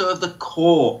 but also of the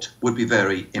court would be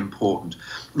very important.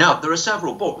 Now, there are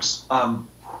several books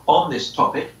on this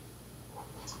topic,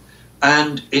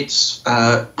 and it's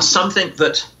something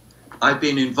that I've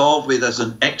been involved with as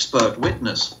an expert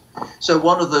witness. So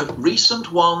one of the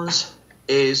recent ones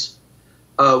is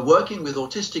working with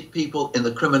autistic people in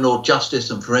the Criminal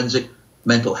Justice and Forensic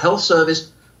Mental Health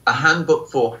Service, a handbook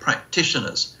for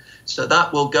practitioners. So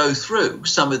that will go through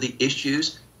some of the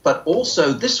issues, but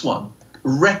also this one,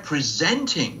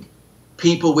 representing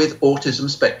people with autism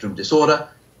spectrum disorder,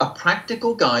 a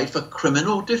practical guide for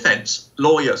criminal defense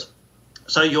lawyers.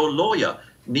 So your lawyer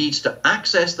needs to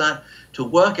access that to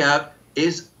work out,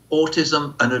 is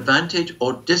autism an advantage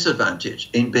or disadvantage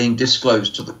in being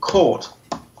disclosed to the court?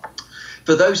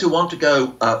 For those who want to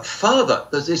go further,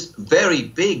 there's this very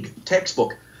big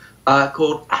textbook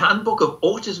called Handbook of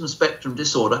Autism Spectrum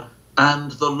Disorder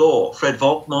and the Law. Fred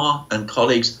Volkmar and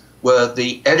colleagues were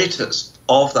the editors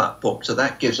of that book, so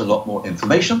that gives a lot more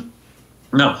information.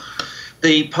 Now,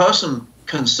 the person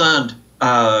concerned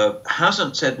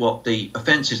hasn't said what the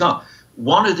offences are.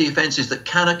 One of the offences that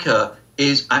can occur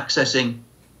is accessing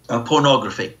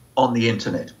pornography on the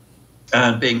internet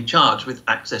and being charged with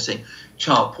accessing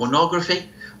child pornography.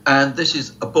 And this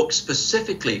is a book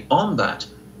specifically on that,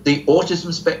 The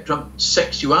Autism Spectrum,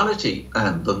 Sexuality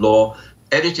and the Law,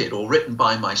 edited or written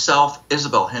by myself,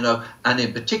 Isabel Henno, and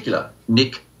in particular,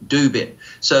 Nick Dubin.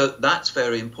 So that's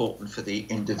very important for the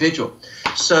individual.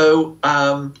 So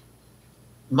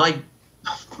my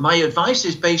advice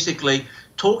is basically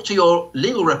talk to your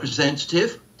legal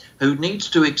representative who needs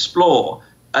to explore,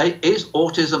 is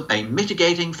autism a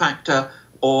mitigating factor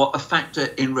or a factor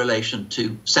in relation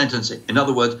to sentencing? In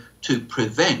other words, to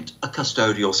prevent a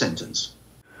custodial sentence.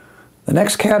 The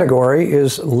next category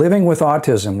is living with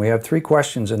autism. We have 3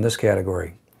 questions in this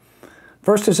category.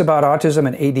 First is about autism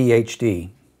and ADHD.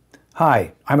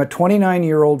 Hi, I'm a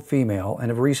 29-year-old female and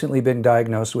have recently been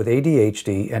diagnosed with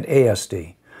ADHD and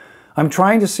ASD. I'm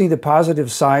trying to see the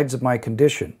positive sides of my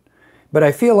condition, but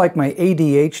I feel like my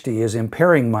ADHD is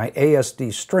impairing my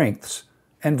ASD strengths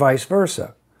and vice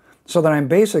versa, so that I'm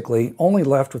basically only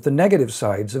left with the negative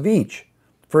sides of each.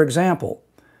 For example,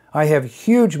 I have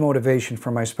huge motivation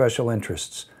for my special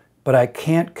interests, but I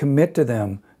can't commit to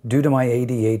them due to my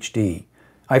ADHD.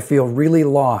 I feel really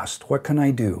lost. What can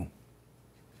I do?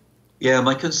 Yeah,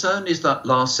 my concern is that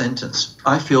last sentence.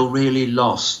 I feel really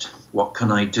lost. What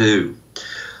can I do?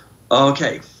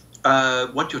 Okay,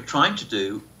 what you're trying to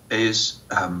do is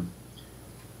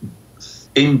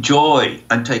enjoy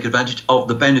and take advantage of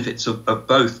the benefits of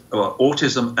both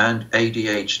autism and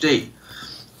ADHD.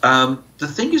 The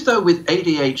thing is, though, with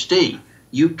ADHD,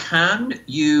 you can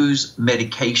use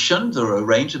medication. There are a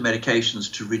range of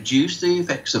medications to reduce the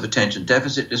effects of attention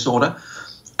deficit disorder,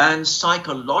 and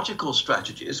psychological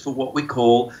strategies for what we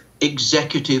call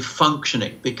executive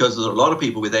functioning, because there are a lot of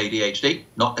people with ADHD,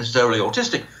 not necessarily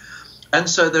autistic. And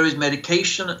so there is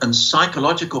medication and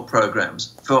psychological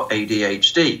programs for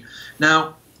ADHD.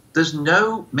 Now, there's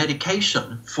no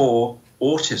medication for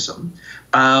autism,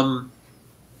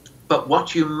 but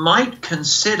what you might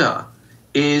consider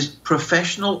is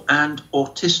professional and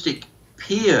autistic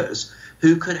peers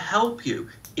who could help you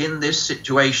in this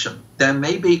situation. There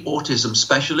may be autism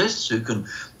specialists who can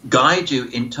guide you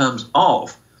in terms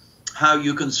of how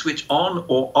you can switch on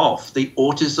or off the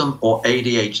autism or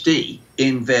ADHD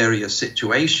in various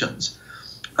situations,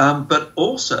 but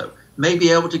also may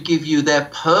be able to give you their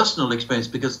personal experience,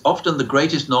 because often the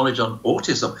greatest knowledge on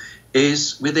autism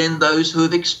is within those who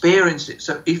have experienced it.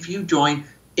 So if you join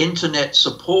internet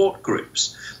support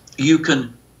groups, you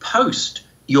can post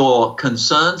your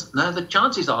concerns. Now, the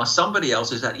chances are somebody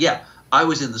else is that, yeah, I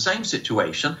was in the same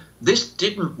situation. This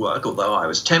didn't work, although I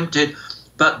was tempted,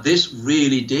 but this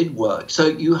really did work. So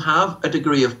you have a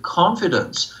degree of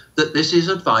confidence that this is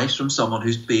advice from someone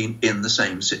who's been in the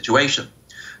same situation.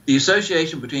 The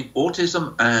association between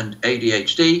autism and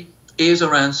ADHD is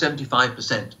around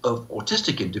 75% of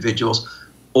autistic individuals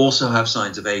also have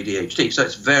signs of ADHD. So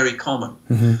it's very common.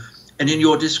 Mm-hmm. And in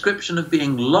your description of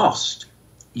being lost,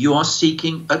 you are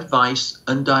seeking advice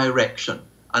and direction.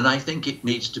 And I think it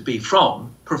needs to be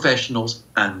from professionals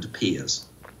and peers.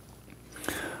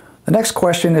 The next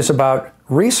question is about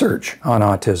research on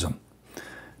autism.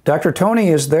 Dr. Tony,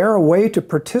 is there a way to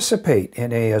participate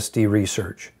in ASD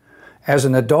research? As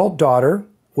an adult daughter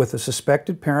with a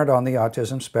suspected parent on the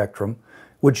autism spectrum,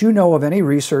 Would you know of any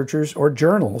researchers or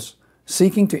journals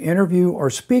seeking to interview or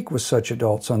speak with such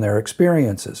adults on their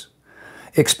experiences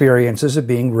of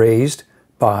being raised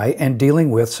by and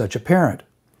dealing with such a parent?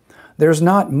 There's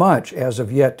not much as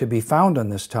of yet to be found on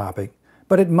this topic,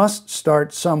 but it must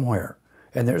start somewhere,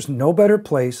 and there's no better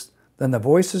place than the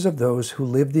voices of those who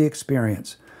live the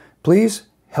experience. Please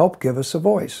help give us a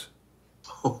voice.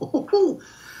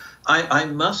 I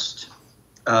must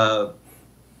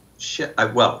share, I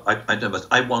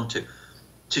want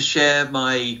to share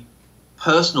my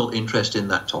personal interest in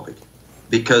that topic,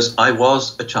 because I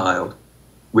was a child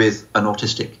with an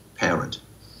autistic parent,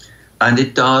 and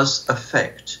it does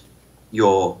affect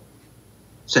your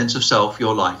sense of self,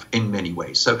 your life in many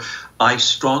ways. So I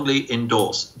strongly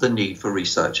endorse the need for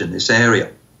research in this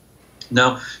area.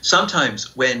 Now,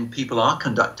 sometimes when people are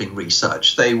conducting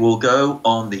research, they will go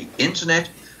on the internet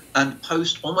and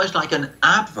post almost like an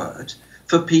advert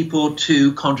for people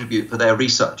to contribute for their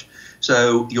research.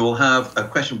 So you'll have a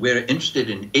question: we're interested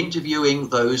in interviewing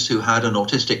those who had an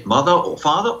autistic mother or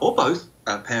father, or both,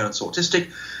 parents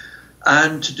autistic,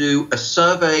 and to do a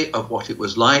survey of what it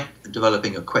was like,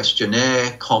 developing a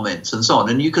questionnaire, comments, and so on.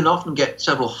 And you can often get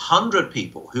several hundred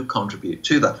people who contribute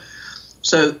to that.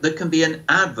 So there can be an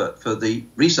advert for the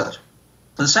research.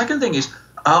 And the second thing is,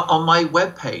 on my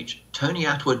webpage,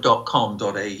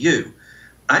 tonyatwood.com.au,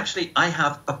 actually I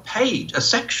have a page, a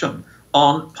section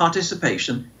on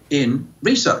participation in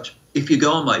research. If you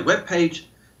go on my webpage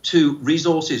to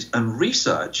resources and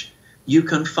research, you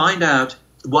can find out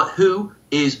who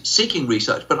is seeking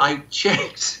research. But I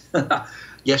checked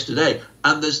yesterday,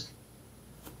 and there's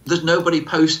nobody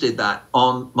posted that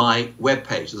on my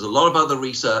webpage. There's a lot of other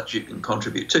research you can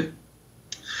contribute to.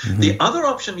 Mm-hmm. The other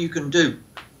option you can do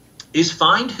is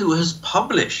find who has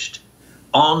published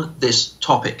on this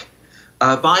topic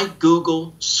by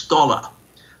Google Scholar,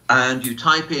 and you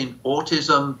type in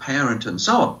autism, parent, and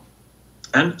so on.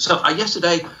 And so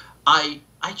yesterday I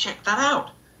checked that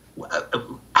out.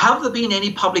 Have there been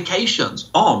any publications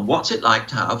on what's it like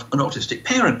to have an autistic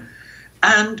parent?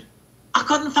 And I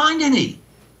couldn't find any.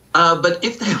 But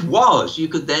if there was, you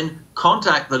could then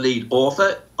contact the lead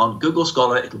author on Google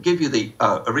Scholar. It'll give you the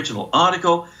original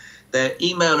article, their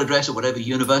email address at whatever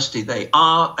university they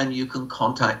are, and you can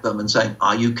contact them and say,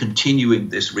 are you continuing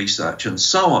this research, and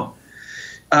so on.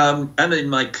 And in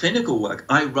my clinical work,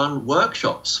 I run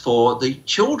workshops for the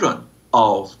children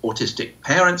of autistic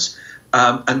parents,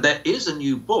 and there is a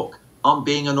new book on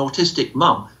being an autistic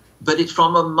mum, but it's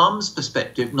from a mum's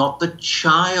perspective, not the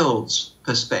child's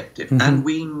perspective. Mm-hmm. And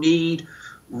we need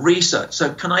research.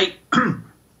 So can I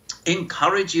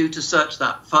encourage you to search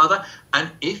that further? And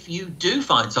if you do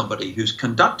find somebody who's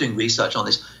conducting research on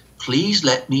this, please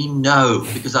let me know,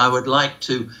 because I would like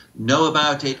to know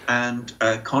about it and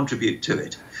contribute to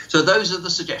it. So those are the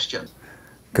suggestions.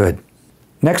 Good.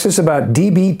 Next is about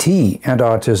DBT and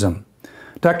autism.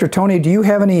 Dr. Tony, do you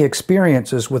have any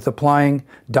experiences with applying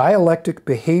dialectic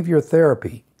behavior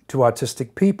therapy to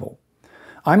autistic people?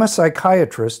 I'm a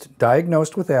psychiatrist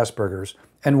diagnosed with Asperger's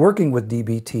and working with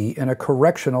DBT in a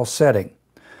correctional setting.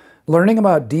 Learning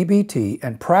about DBT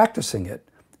and practicing it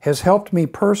has helped me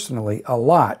personally a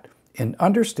lot in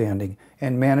understanding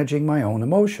and managing my own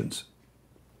emotions.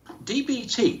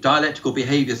 DBT, dialectical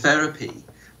behavior therapy,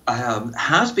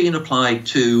 has been applied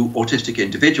to autistic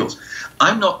individuals.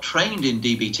 I'm not trained in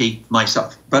DBT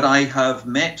myself, but I have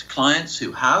met clients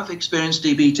who have experienced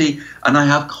DBT, and I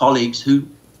have colleagues who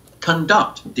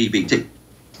conduct DBT.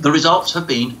 The results have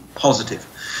been positive.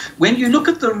 When you look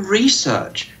at the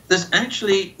research, there's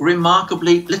actually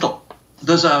remarkably little.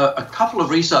 There's a couple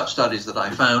of research studies that I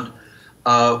found.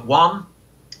 One,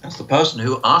 as the person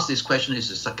who asked this question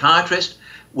is a psychiatrist,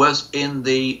 was in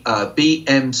the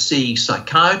BMC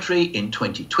Psychiatry in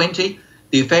 2020,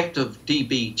 the effect of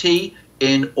DBT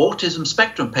in autism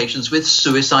spectrum patients with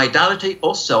suicidality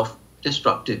or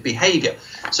self-destructive behavior.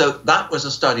 So that was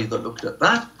a study that looked at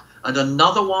that. And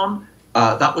another one,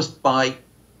 that was by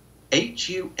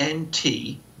Huntjens,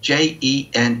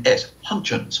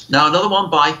 Hunchens. Now another one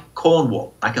by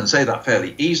Cornwall, I can say that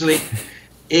fairly easily,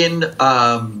 in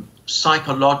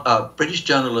British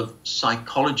Journal of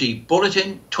Psychology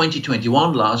Bulletin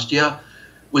 2021 last year,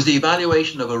 was the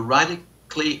evaluation of a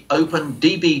radically open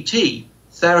DBT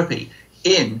therapy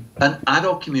in an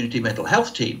adult community mental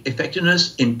health team,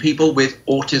 effectiveness in people with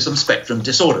autism spectrum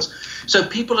disorders. So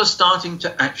people are starting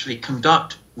to actually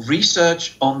conduct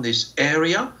research on this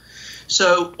area.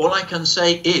 So all I can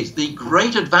say is the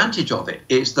great advantage of it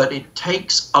is that it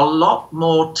takes a lot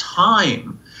more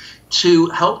time to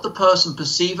help the person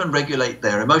perceive and regulate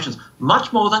their emotions,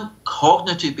 much more than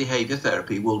cognitive behavior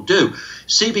therapy will do.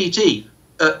 CBT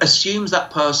assumes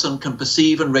that person can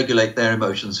perceive and regulate their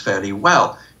emotions fairly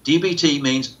well. DBT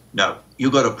means, no,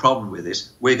 you've got a problem with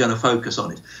this. We're going to focus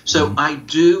on it. So I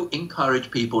do encourage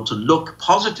people to look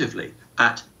positively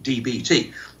at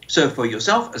DBT. So for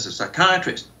yourself as a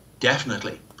psychiatrist,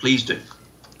 definitely, please do.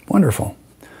 Wonderful.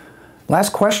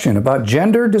 Last question about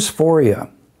gender dysphoria.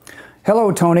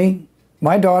 Hello, Tony.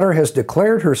 My daughter has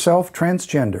declared herself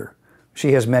transgender.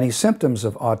 She has many symptoms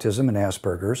of autism and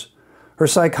Asperger's. Her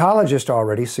psychologist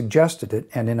already suggested it,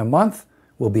 and in a month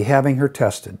we'll be having her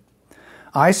tested.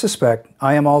 I suspect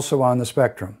I am also on the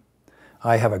spectrum.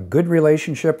 I have a good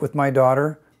relationship with my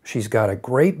daughter. She's got a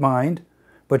great mind,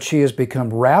 but she has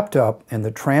become wrapped up in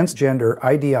the transgender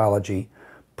ideology,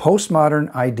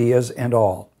 postmodern ideas and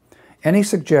all. Any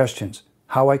suggestions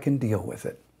how I can deal with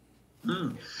it?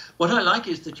 What I like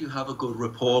is that you have a good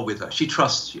rapport with her. She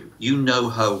trusts you. You know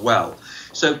her well.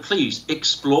 So please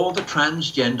explore the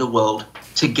transgender world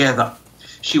together.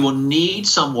 She will need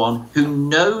someone who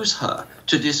knows her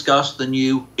to discuss the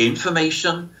new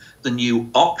information, the new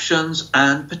options,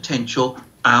 and potential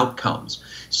outcomes.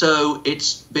 So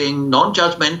it's being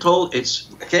non-judgmental. It's,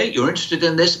 okay, you're interested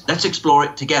in this. Let's explore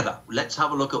it together. Let's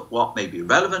have a look at what may be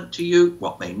relevant to you,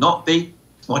 what may not be,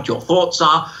 what your thoughts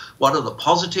are, what are the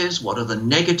positives, what are the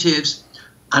negatives,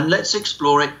 and let's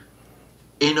explore it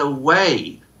in a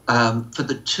way for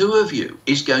the two of you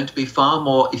is going to be far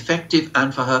more effective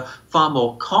and for her far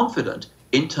more confident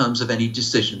in terms of any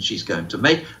decisions she's going to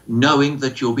make, knowing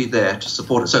that you'll be there to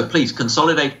support her. So please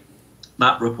consolidate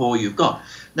that rapport you've got.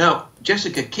 Now,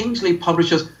 Jessica, Kingsley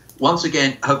Publishers, once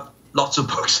again, have lots of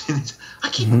books in it. I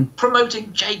keep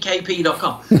promoting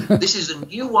jkp.com. This is a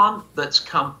new one that's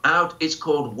come out. It's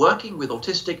called Working with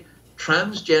Autistic,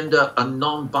 Transgender and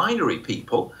Non-Binary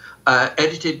People,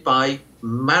 edited by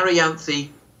Marianthe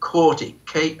Courti,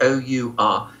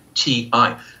 Kourti.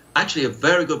 Actually, a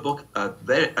very good book,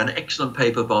 an excellent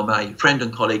paper by my friend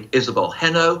and colleague Isabel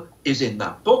Henno is in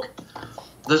that book.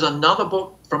 There's another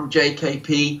book from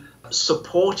JKP,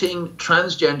 Supporting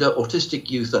Transgender Autistic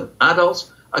Youth and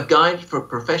Adults, a guide for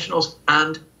professionals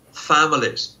and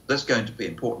families. That's going to be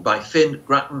important, by Finn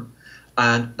Grattan,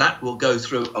 and that will go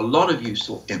through a lot of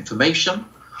useful information.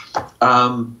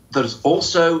 There's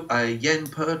also Yen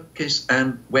Perkis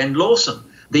and Wen Lawson,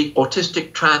 The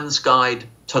Autistic Trans Guide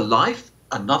to Life,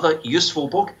 another useful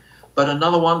book, but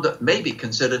another one that may be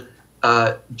considered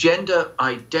Gender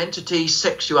Identity,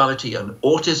 Sexuality and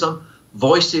Autism,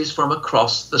 Voices from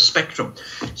Across the Spectrum.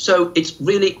 So it's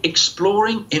really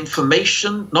exploring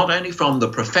information, not only from the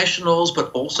professionals,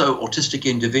 but also autistic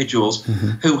individuals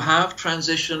who have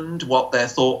transitioned, what their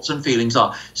thoughts and feelings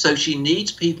are. So she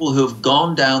needs people who have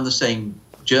gone down the same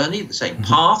journey, the same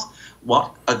path.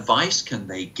 What advice can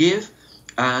they give?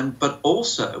 But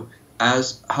also,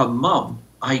 as her mum,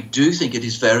 I do think it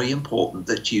is very important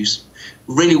that you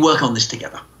really work on this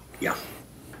together. Yeah.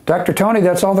 Dr. Tony,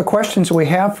 that's all the questions we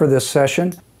have for this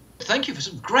session. Thank you for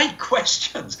some great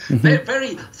questions. They're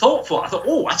very thoughtful. I thought,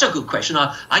 oh, that's a good question.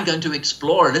 I'm going to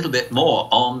explore a little bit more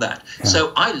on that. Yeah.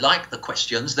 So I like the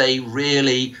questions. They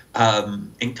really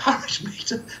encourage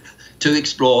me to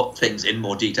explore things in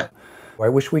more detail. I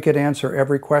wish we could answer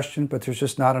every question, but there's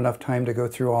just not enough time to go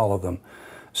through all of them.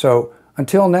 So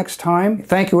until next time,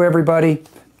 thank you, everybody.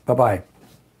 Bye-bye.